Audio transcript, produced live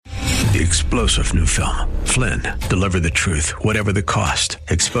the explosive new film, Flynn, Deliver the Truth, Whatever the Cost,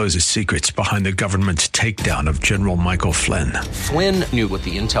 exposes secrets behind the government's takedown of General Michael Flynn. Flynn knew what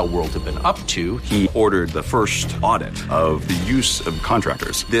the intel world had been up to. He ordered the first audit of the use of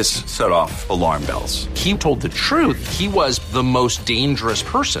contractors. This set off alarm bells. He told the truth. He was the most dangerous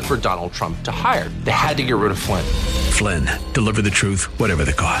person for Donald Trump to hire. They had to get rid of Flynn. Flynn, Deliver the Truth, Whatever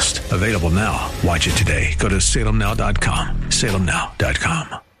the Cost. Available now. Watch it today. Go to salemnow.com.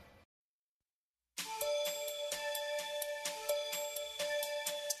 salemnow.com.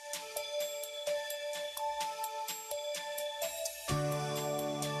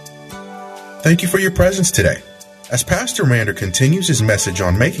 Thank you for your presence today. As Pastor Mander continues his message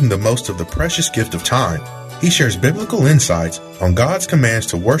on making the most of the precious gift of time, he shares biblical insights on God's commands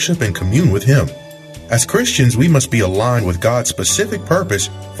to worship and commune with Him. As Christians, we must be aligned with God's specific purpose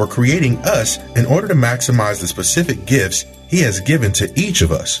for creating us in order to maximize the specific gifts He has given to each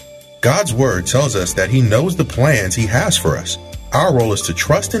of us. God's Word tells us that He knows the plans He has for us. Our role is to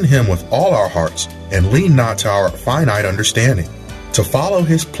trust in Him with all our hearts and lean not to our finite understanding, to follow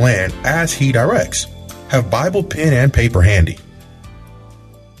His plan as He directs. Have Bible, pen, and paper handy.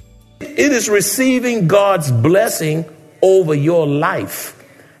 It is receiving God's blessing over your life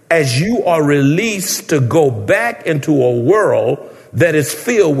as you are released to go back into a world that is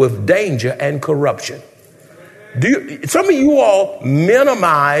filled with danger and corruption. Some of you all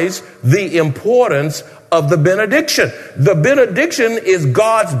minimize the importance of the benediction. The benediction is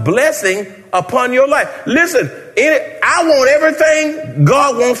God's blessing upon your life. Listen, I want everything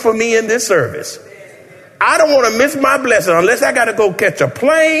God wants for me in this service. I don't want to miss my blessing unless I got to go catch a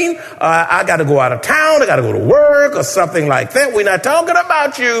plane. I got to go out of town. I got to go to work or something like that. We're not talking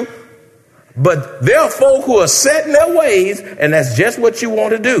about you. But there are folk who are set in their ways, and that's just what you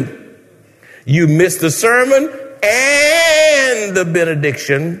want to do. You miss the sermon and the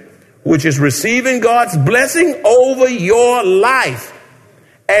benediction, which is receiving God's blessing over your life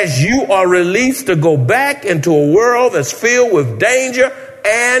as you are released to go back into a world that's filled with danger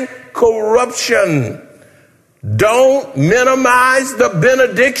and corruption. Don't minimize the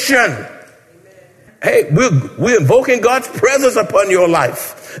benediction. Hey, we're invoking God's presence upon your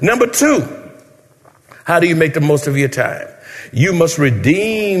life. Number 2, how do you make the most of your time? You must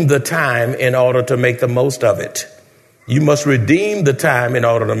redeem the time in order to make the most of it. You must redeem the time in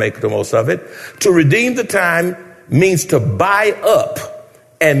order to make the most of it. To redeem the time means to buy up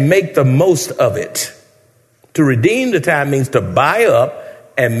and make the most of it. To redeem the time means to buy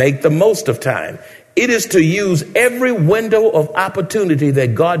up and make the most of time. It is to use every window of opportunity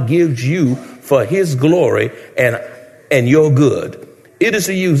that God gives you for His glory and your good. It is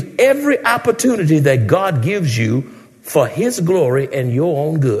to use every opportunity that God gives you for His glory and your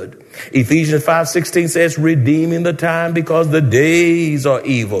own good. Ephesians 5:16 says, redeeming the time because the days are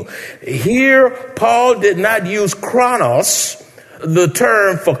evil. Here, Paul did not use chronos, the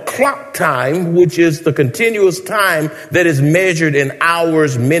term for clock time, which is the continuous time that is measured in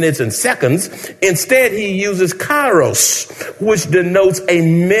hours, minutes, and seconds. Instead, he uses kairos, which denotes a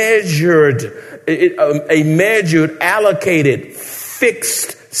measured, allocated,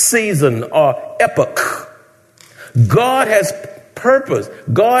 fixed season or epoch. God has purpose.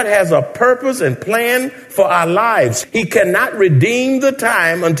 God has a purpose and plan for our lives. He cannot redeem the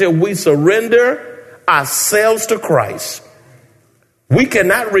time until we surrender ourselves to Christ. We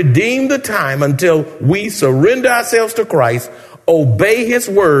cannot redeem the time until we surrender ourselves to Christ, obey His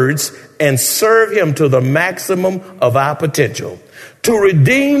words, and serve Him to the maximum of our potential. To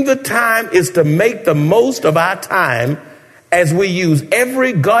redeem the time is to make the most of our time as we use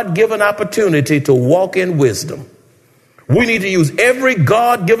every God-given opportunity to walk in wisdom. We need to use every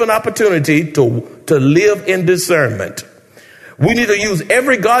God-given opportunity to live in discernment. We need to use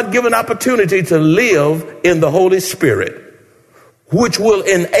every God-given opportunity to live in the Holy Spirit, which will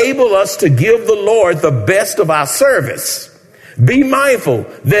enable us to give the Lord the best of our service. Be mindful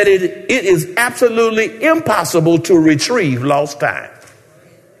that it is absolutely impossible to retrieve lost time.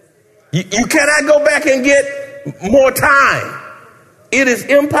 You cannot go back and get more time. It is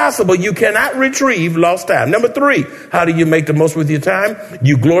impossible. You cannot retrieve lost time. Number 3, how do you make the most with your time?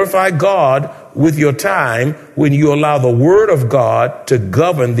 You glorify God with your time when you allow the Word of God to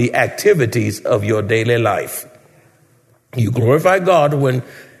govern the activities of your daily life. You glorify God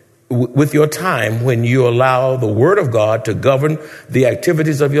with your time when you allow the Word of God to govern the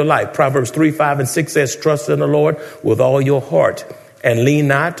activities of your life. Proverbs 3, 5, and 6 says, trust in the Lord with all your heart and lean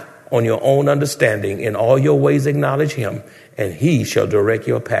not on your own understanding. In all your ways acknowledge Him, and He shall direct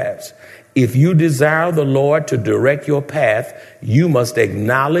your paths. If you desire the Lord to direct your path, you must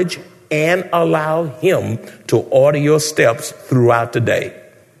acknowledge and allow Him to order your steps throughout the day.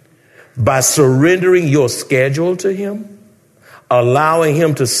 by surrendering your schedule to him, allowing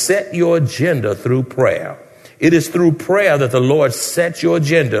him to set your agenda through prayer. It is through prayer that the Lord sets your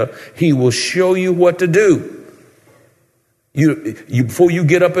agenda. He will show you what to do. You before you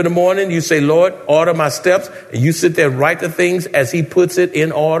get up in the morning, you say, Lord, order my steps. And you sit there and write the things as he puts it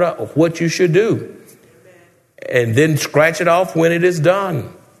in order of what you should do. And then scratch it off when it is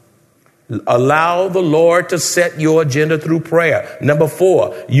done. Allow the Lord to set your agenda through prayer. Number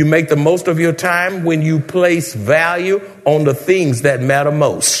 4, you make the most of your time when you place value on the things that matter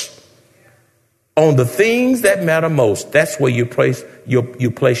most. On the things that matter most. That's where you place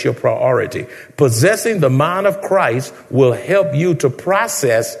your priority. Possessing the mind of Christ will help you to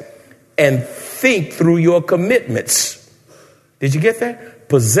process and think through your commitments. Did you get that?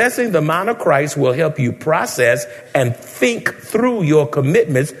 Possessing the mind of Christ will help you process and think through your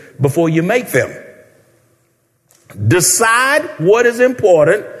commitments before you make them. Decide what is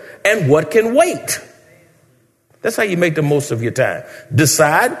important and what can wait. That's how you make the most of your time.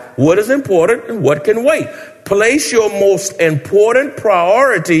 Decide what is important and what can wait. Place your most important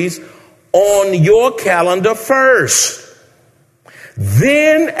priorities on your calendar first.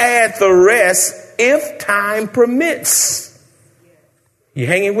 Then add the rest if time permits. You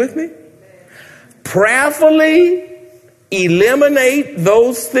hanging with me? Prayerfully eliminate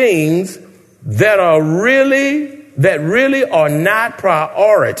those things that really are not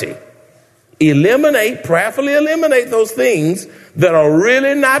priority. Prayerfully eliminate those things that are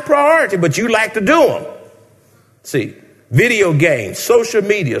really not priority, but you like to do them. See, video games, social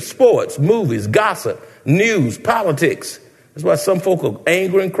media, sports, movies, gossip, news, politics. That's why some folk are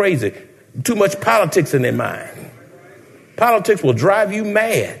angry and crazy. Too much politics in their mind. Politics will drive you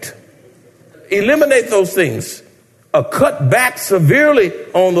mad. Eliminate those things. Cut back severely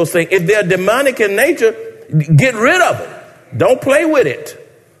on those things. If they're demonic in nature, get rid of it. Don't play with it.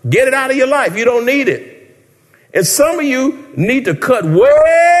 Get it out of your life. You don't need it. And some of you need to cut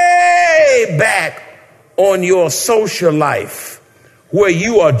way back on your social life where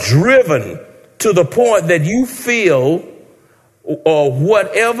you are driven to the point that you feel or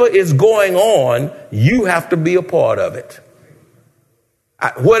whatever is going on, you have to be a part of it.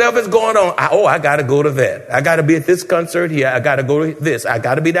 Whatever's going on, I got to go to that. I got to be at this concert here. I got to go to this. I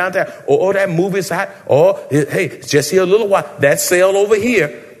got to be downtown. That movie's hot. Hey, it's just here a little while. That sale over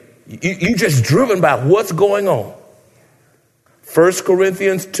here. You just driven by what's going on. 1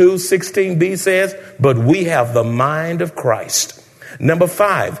 Corinthians 2:16b says, but we have the mind of Christ. Number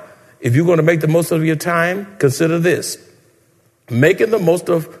 5, if you're going to make the most of your time, consider this. Making the most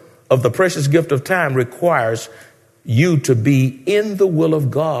of the precious gift of time requires you to be in the will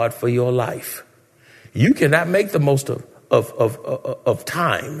of God for your life. You cannot make the most of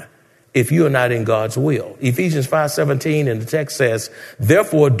time if you are not in God's will. Ephesians 5:17 in the text says,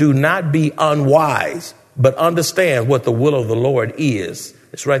 therefore do not be unwise, but understand what the will of the Lord is.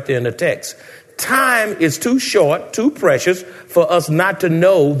 It's right there in the text. Time is too short, too precious for us not to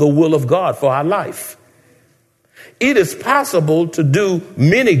know the will of God for our life. It is possible to do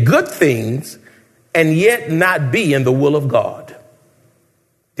many good things and yet not be in the will of God.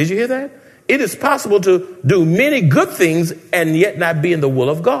 Did you hear that? It is possible to do many good things and yet not be in the will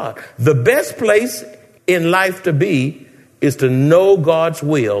of God. The best place in life to be is to know God's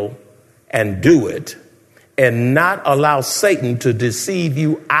will and do it and not allow Satan to deceive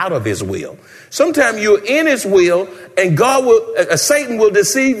you out of his will. Sometimes you're in his will and Satan will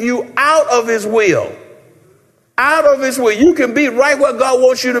deceive you out of his will. Out of his will. You can be right where God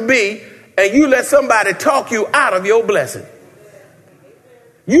wants you to be and you let somebody talk you out of your blessing.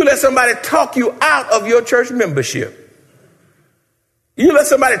 You let somebody talk you out of your church membership. You let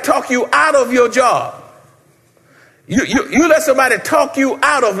somebody talk you out of your job. You let somebody talk you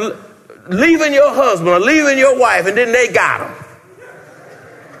out of leaving your husband or leaving your wife, and then they got them.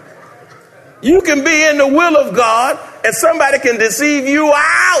 You can be in the will of God, and somebody can deceive you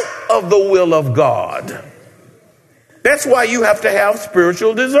out of the will of God. That's why you have to have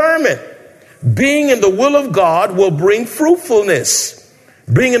spiritual discernment. Being in the will of God will bring fruitfulness.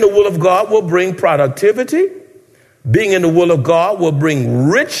 Being in the will of God will bring productivity. Being in the will of God will bring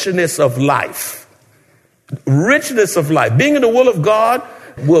richness of life. Richness of life. Being in the will of God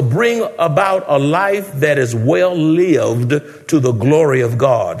will bring about a life that is well lived to the glory of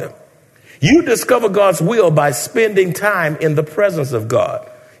God. You discover God's will by spending time in the presence of God.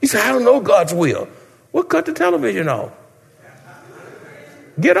 You say, I don't know God's will. Well, cut the television off.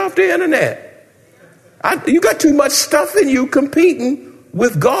 Get off the internet. You got too much stuff in you competing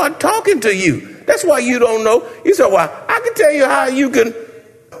with God talking to you. That's why you don't know. You say, well, I can tell you how you can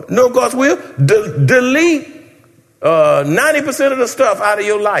know God's will. Delete 90% of the stuff out of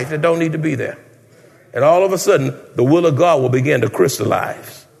your life that don't need to be there. And all of a sudden, the will of God will begin to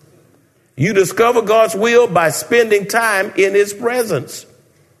crystallize. You discover God's will by spending time in his presence.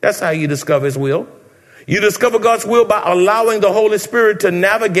 That's how you discover his will. You discover God's will by allowing the Holy Spirit to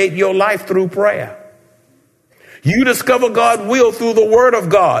navigate your life through prayer. You discover God's will through the Word of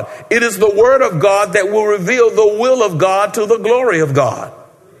God. It is the Word of God that will reveal the will of God to the glory of God.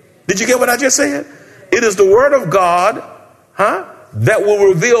 Did you get what I just said? It is the Word of God, that will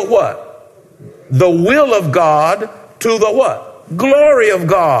reveal what? The will of God to the what? Glory of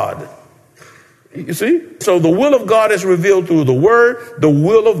God. You see? So the will of God is revealed through the Word. The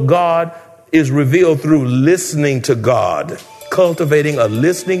will of God is revealed through listening to God, cultivating a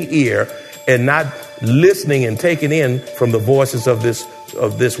listening ear and not listening and taking in from the voices of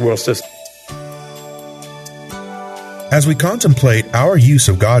this world system. As we contemplate our use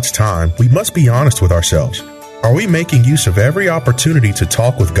of God's time, we must be honest with ourselves. Are we making use of every opportunity to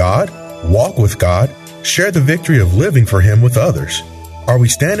talk with God, walk with God, share the victory of living for him with others? Are we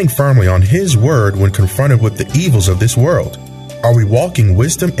standing firmly on his word when confronted with the evils of this world? Are we walking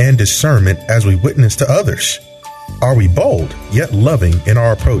wisdom and discernment as we witness to others? Are we bold, yet loving in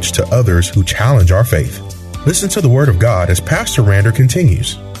our approach to others who challenge our faith? Listen to the Word of God as Pastor Rander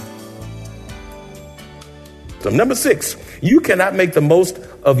continues. So number 6, you cannot make the most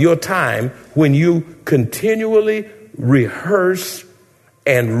of your time when you continually rehearse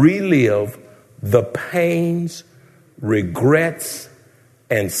and relive the pains, regrets,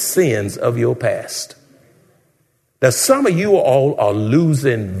 and sins of your past. Now, some of you all are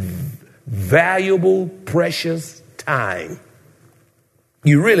losing valuable, precious time.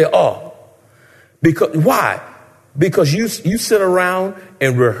 You really are. Because why? Because you sit around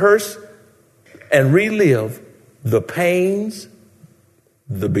and rehearse and relive the pains,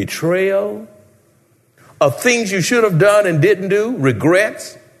 the betrayal of things you should have done and didn't do,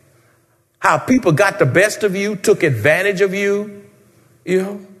 regrets, how people got the best of you, took advantage of you,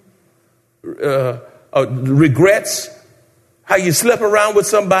 regrets, how you slept around with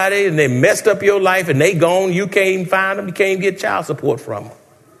somebody and they messed up your life and they gone, you can't find them, you can't get child support from them.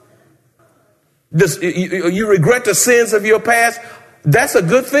 You regret the sins of your past. That's a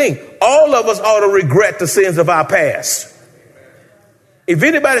good thing. All of us ought to regret the sins of our past. If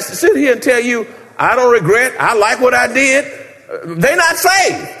anybody sit here and tell you, I don't regret, I like what I did, they're not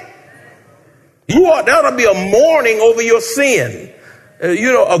saved. There ought to be a mourning over your sin,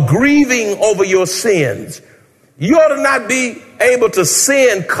 a grieving over your sins. You ought to not be able to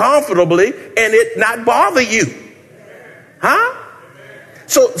sin comfortably and it not bother you.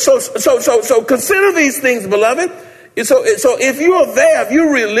 So consider these things, beloved. So if you're there, if you're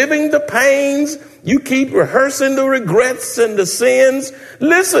reliving the pains, you keep rehearsing the regrets and the sins,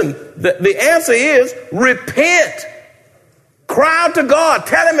 listen, the answer is repent. Cry out to God.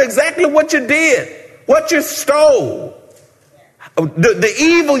 Tell him exactly what you did, what you stole, the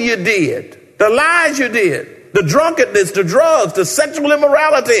evil you did, the lies you did, the drunkenness, the drugs, the sexual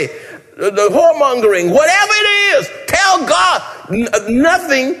immorality, the whoremongering, whatever it is, tell God.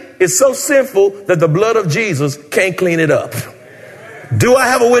 Nothing is so sinful that the blood of Jesus can't clean it up. Do I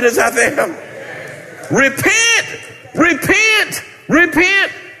have a witness out there? Repent.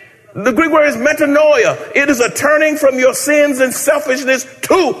 The Greek word is metanoia. It is a turning from your sins and selfishness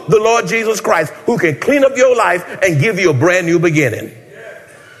to the Lord Jesus Christ, who can clean up your life and give you a brand new beginning.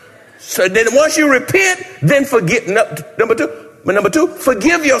 So then once you repent, then forget. Number two,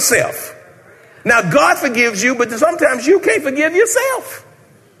 forgive yourself. Now, God forgives you, but sometimes you can't forgive yourself.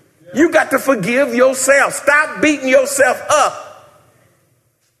 You got to forgive yourself. Stop beating yourself up.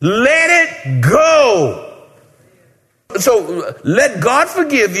 Let it go. So let God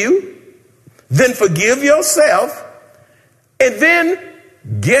forgive you, then forgive yourself, and then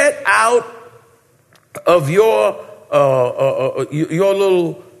get out of your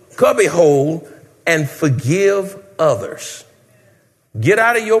little cubby hole and forgive others. Get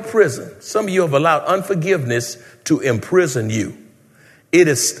out of your prison. Some of you have allowed unforgiveness to imprison you.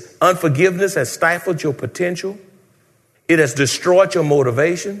 Unforgiveness has stifled your potential. It has destroyed your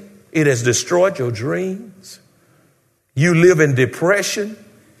motivation. It has destroyed your dreams. You live in depression.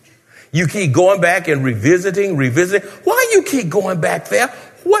 You keep going back and revisiting. Why you keep going back there?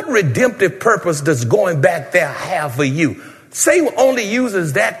 What redemptive purpose does going back there have for you? Satan only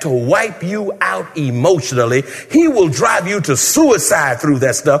uses that to wipe you out emotionally. He will drive you to suicide through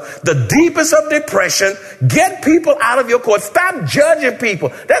that stuff. The deepest of depression. Get people out of your court. Stop judging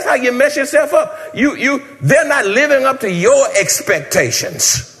people. That's how you mess yourself up. They're not living up to your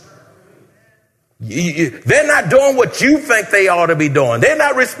expectations. They're not doing what you think they ought to be doing. They're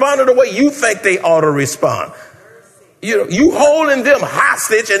not responding the way you think they ought to respond. You holding them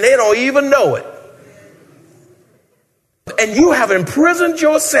hostage and they don't even know it. And you have imprisoned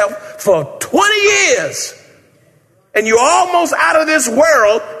yourself for 20 years. And you're almost out of this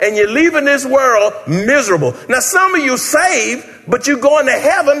world and you're leaving this world miserable. Now, some of you saved, but you're going to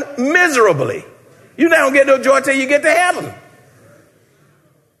heaven miserably. You don't get no joy till you get to heaven.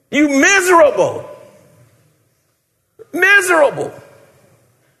 You miserable. Miserable.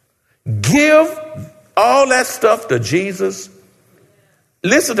 Give all that stuff to Jesus.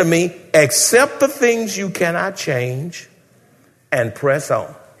 Listen to me. Accept the things you cannot change and press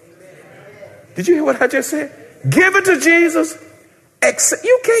on. Did you hear what I just said? Give it to Jesus.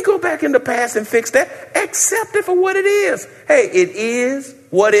 You can't go back in the past and fix that. Accept it for what it is. Hey, it is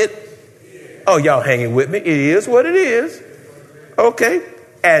what it is. Oh, y'all hanging with me? It is what it is. Okay.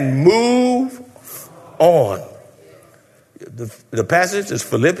 And move on. The passage is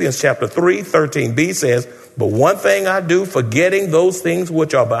Philippians chapter 3, 13b says, but one thing I do, forgetting those things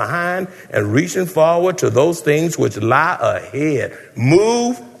which are behind and reaching forward to those things which lie ahead.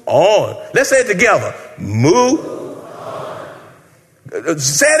 Move on. Let's say it together. Move on.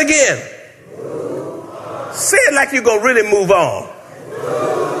 Say it again. Move on. Say it like you're going to really move on.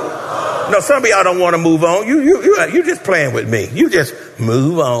 No, some of y'all don't want to move on. You just playing with me. You just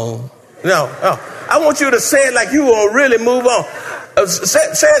move on. No. I want you to say it like you will really move on. Say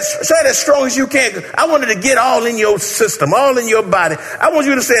it as strong as you can. I want it to get all in your system, all in your body. I want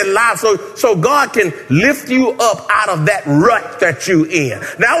you to say it loud so God can lift you up out of that rut that you in.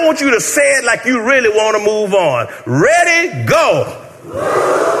 Now I want you to say it like you really want to move on. Ready, go.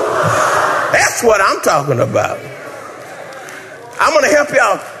 That's what I'm talking about. I'm going to help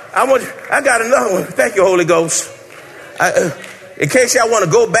y'all. I got another one. Thank you, Holy Ghost. In case y'all want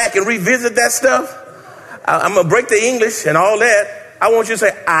to go back and revisit that stuff, I'm going to break the English and all that. I want you to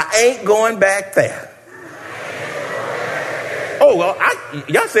say, I ain't going back there. Oh, well,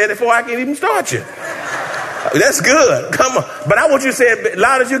 y'all said it before I can even start you. That's good. Come on. But I want you to say it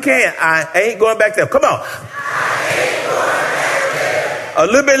loud as you can. I ain't going back there. Come on. I ain't going back there. A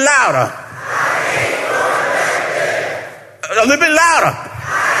little bit louder. I ain't going back there. A little bit louder.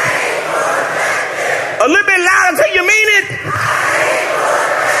 I ain't going back there. A little bit louder until you mean it. I ain't going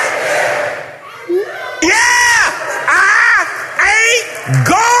back there. Yeah, I ain't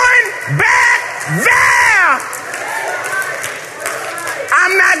going back there.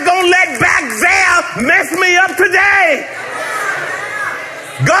 I'm not going to let back there mess me up today.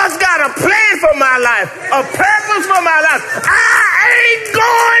 God's got a plan for my life, a purpose for my life. I ain't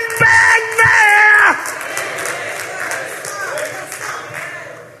going back there.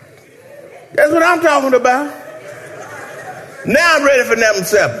 That's what I'm talking about. Now I'm ready for number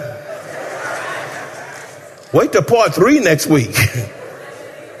 7. Wait till part 3 next week.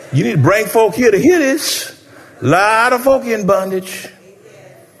 You need to bring folk here to hear this. A lot of folk in bondage.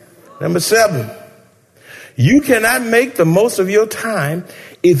 Number 7. You cannot make the most of your time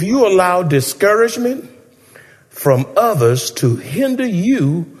if you allow discouragement from others to hinder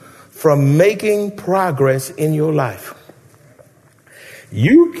you from making progress in your life.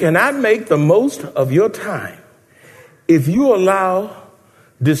 You cannot make the most of your time if you allow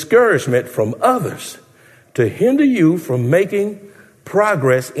discouragement from others to hinder you from making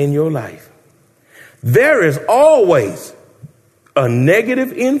progress in your life. There is always a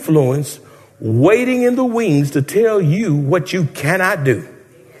negative influence waiting in the wings to tell you what you cannot do.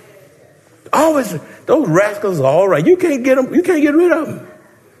 Always, those rascals are all right. You can't get them. You can't get rid of them.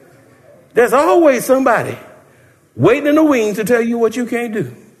 There's always somebody waiting in the wings to tell you what you can't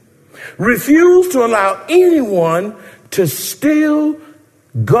do. Refuse to allow anyone to steal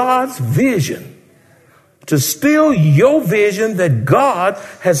God's vision, to steal your vision that God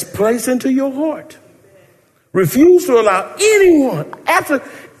has placed into your heart. Refuse to allow anyone, that's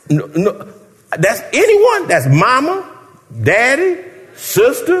anyone, that's mama, daddy,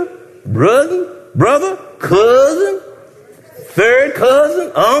 sister, brother, cousin, third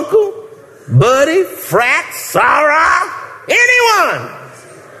cousin, uncle, buddy, frat, sorrow, anyone,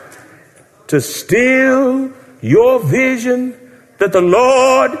 to steal your vision that the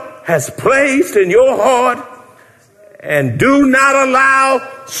Lord has placed in your heart. And do not allow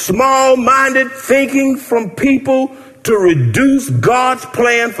small-minded thinking from people to reduce God's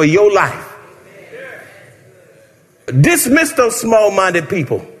plan for your life. Dismiss those small-minded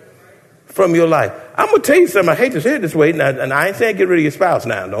people from your life. I'm going to tell you something. I hate to say it this way, and I ain't saying get rid of your spouse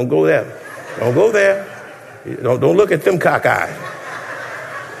now. Don't go there. Don't go there. Don't look at them cockeyed.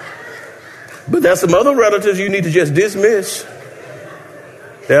 But there's some other relatives you need to just dismiss.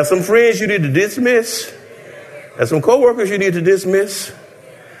 There are some friends you need to dismiss. There's some co-workers you need to dismiss.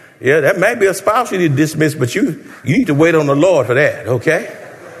 Yeah, that might be a spouse you need to dismiss, but you need to wait on the Lord for that, okay?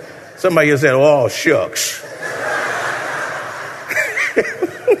 Somebody just said, oh, shucks.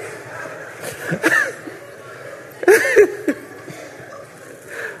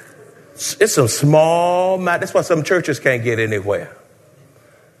 It's some small matter. That's why some churches can't get anywhere.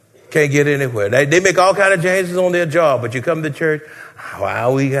 Can't get anywhere. They make all kind of changes on their job, but you come to church, why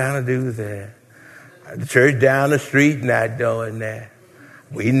are we going to do that? The church down the street not doing that.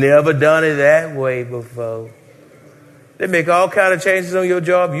 We never done it that way before. They make all kind of changes on your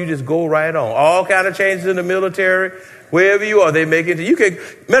job. You just go right on. All kind of changes in the military, wherever you are, they make it. You can.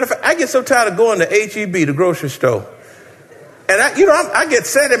 Matter of fact, I get so tired of going to H-E-B, the grocery store, and I get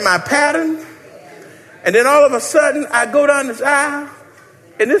set in my pattern, and then all of a sudden I go down this aisle,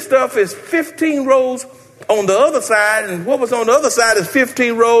 and this stuff is 15 rows on the other side, and what was on the other side is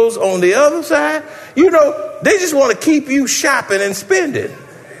 15 rows on the other side. They just want to keep you shopping and spending.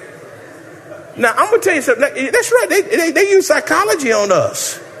 Now, I'm going to tell you something. That's right. They use psychology on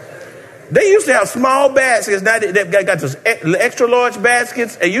us. They used to have small baskets. Now they've got those extra large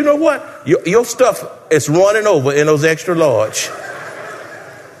baskets. And you know what? Your stuff is running over in those extra large.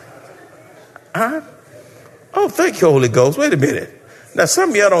 Huh? Oh, thank you, Holy Ghost. Wait a minute. Now, some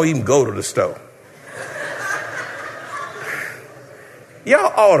of y'all don't even go to the store.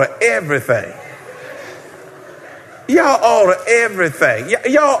 Y'all order everything. Y'all order everything.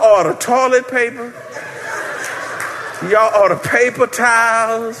 Y'all order toilet paper. Y'all order paper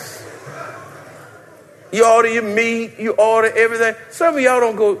towels. You order your meat. You order everything. Some of y'all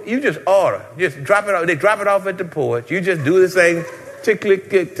don't go. You just order. Just drop it off. They drop it off at the porch. You just do this thing. Tick, click,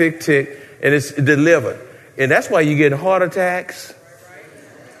 tick, tick, tick. And it's delivered. And that's why you get heart attacks.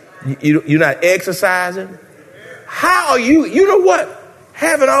 You're not exercising. How are you? You know what?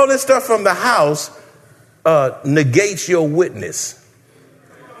 Having all this stuff from the house negates your witness.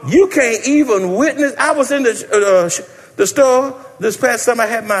 You can't even witness. I was in the store this past summer. I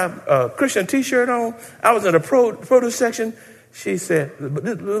had my Christian T-shirt on. I was in the produce section. She said,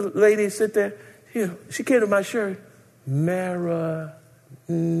 this little lady sit there. She came to my shirt. Maranatha.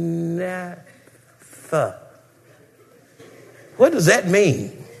 What does that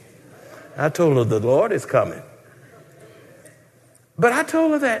mean? I told her the Lord is coming. But I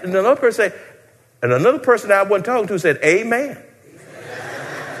told her that, and another person that I wasn't talking to said, amen.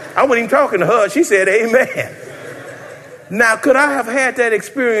 I wasn't even talking to her. She said, amen. Now, could I have had that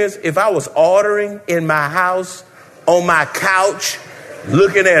experience if I was ordering in my house, on my couch,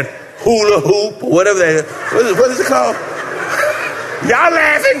 looking at hula hoop, or whatever that is? What is it called? Y'all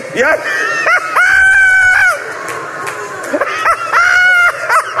laughing? Yeah,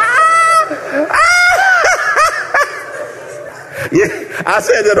 I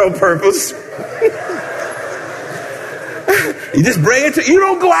said that on purpose. You just bring it to, you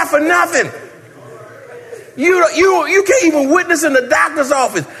don't go out for nothing. You can't even witness in the doctor's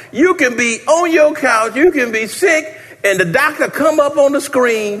office. You can be on your couch, you can be sick, and the doctor come up on the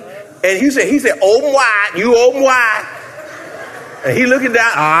screen, and he said, open wide, you open wide. And he looking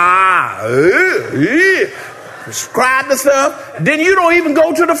down, prescribe the stuff. Then you don't even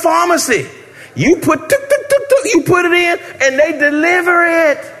go to the pharmacy. You put it in, and they deliver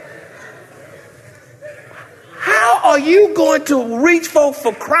it. How are you going to reach folk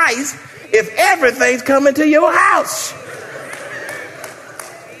for Christ if everything's coming to your house?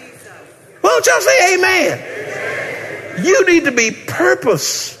 Why don't y'all say amen? You need to be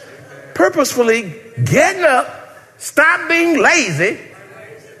purposefully getting up, stop being lazy,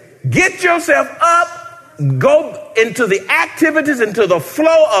 get yourself up, go into the activities, into the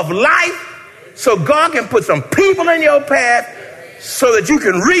flow of life, so God can put some people in your path so that you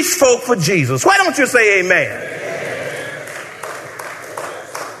can reach folk for Jesus. Why don't you say amen?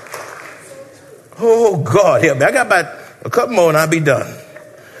 Oh, God, help me. I got about a couple more and I'll be done.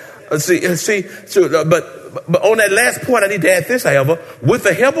 But on that last point, I need to add this, however. With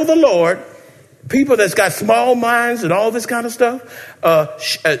the help of the Lord, people that's got small minds and all this kind of stuff,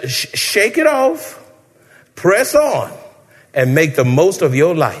 shake it off, press on, and make the most of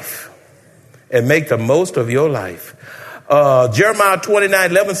your life. Jeremiah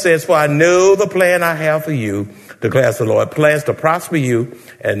 29:11 says, for I know the plan I have for you, declares the Lord, plans to prosper you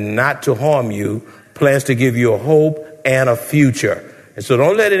and not to harm you, plans to give you a hope and a future. And so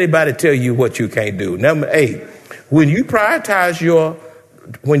don't let anybody tell you what you can't do. Number 8, when you prioritize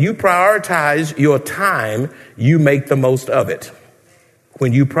your time, you make the most of it.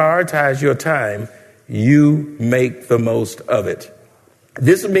 When you prioritize your time, you make the most of it.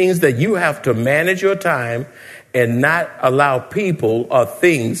 This means that you have to manage your time and not allow people or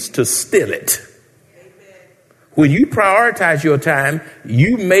things to steal it. When you prioritize your time,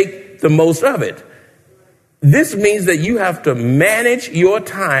 you make the most of it. This means that you have to manage your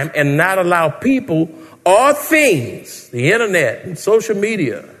time and not allow people or things, the internet and social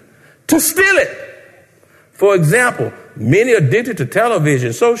media, to steal it. For example, many are addicted to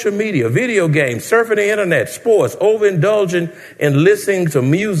television, social media, video games, surfing the internet, sports, overindulging in listening to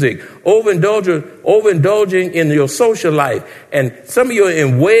music, overindulging in your social life. And some of you are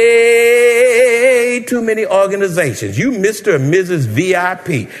in way too many organizations. You Mr. and Mrs.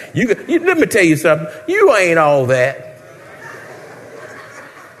 VIP. Let me tell you something. You ain't all that.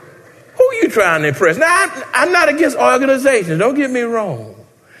 Who are you trying to impress? Now, I'm not against organizations. Don't get me wrong.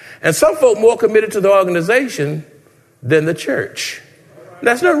 And some folk more committed to the organization than the church.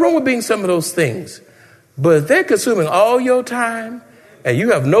 There's nothing wrong with being some of those things. But if they're consuming all your time and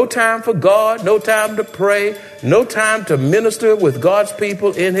you have no time for God, no time to pray, no time to minister with God's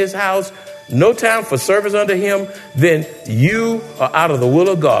people in his house, no time for service unto him, then you are out of the will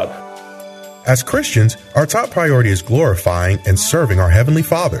of God. As Christians, our top priority is glorifying and serving our Heavenly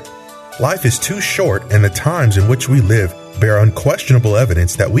Father. Life is too short, and the times in which we live bear unquestionable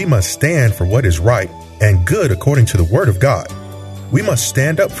evidence that we must stand for what is right and good according to the Word of God. We must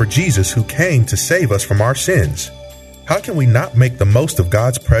stand up for Jesus, who came to save us from our sins. How can we not make the most of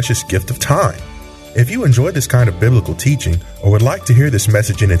God's precious gift of time? If you enjoyed this kind of biblical teaching or would like to hear this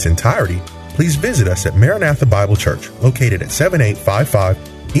message in its entirety, please visit us at Maranatha Bible Church, located at 7855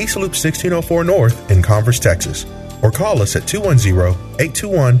 East Loop 1604 North in Converse, Texas, or call us at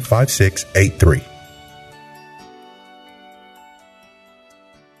 210-821-5683.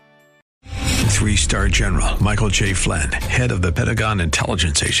 Three-star General Michael J. Flynn, head of the Pentagon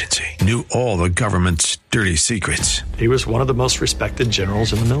Intelligence Agency, knew all the government's dirty secrets. He was one of the most respected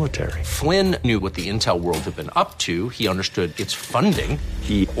generals in the military. Flynn knew what the intel world had been up to. He understood its funding.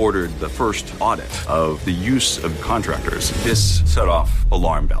 He ordered the first audit of the use of contractors. This set off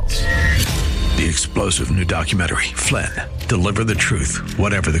alarm bells. The explosive new documentary, Flynn, Deliver the Truth,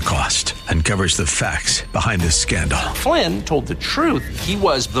 Whatever the Cost, uncovers the facts behind this scandal. Flynn told the truth. He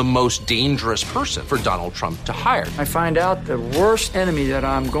was the most dangerous person for Donald Trump to hire. I find out the worst enemy that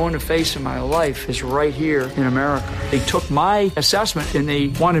I'm going to face in my life is right here in America. They took my assessment and they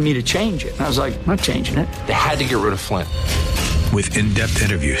wanted me to change it. And I was like, I'm not changing it. They had to get rid of Flynn. With in-depth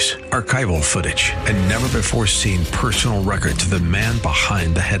interviews, archival footage, and never-before-seen personal records of the man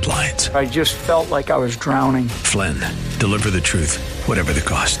behind the headlines. I just felt like I was drowning. Flynn, Deliver the Truth, Whatever the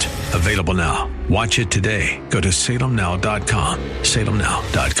Cost. Available now. Watch it today. Go to salemnow.com.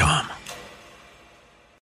 salemnow.com.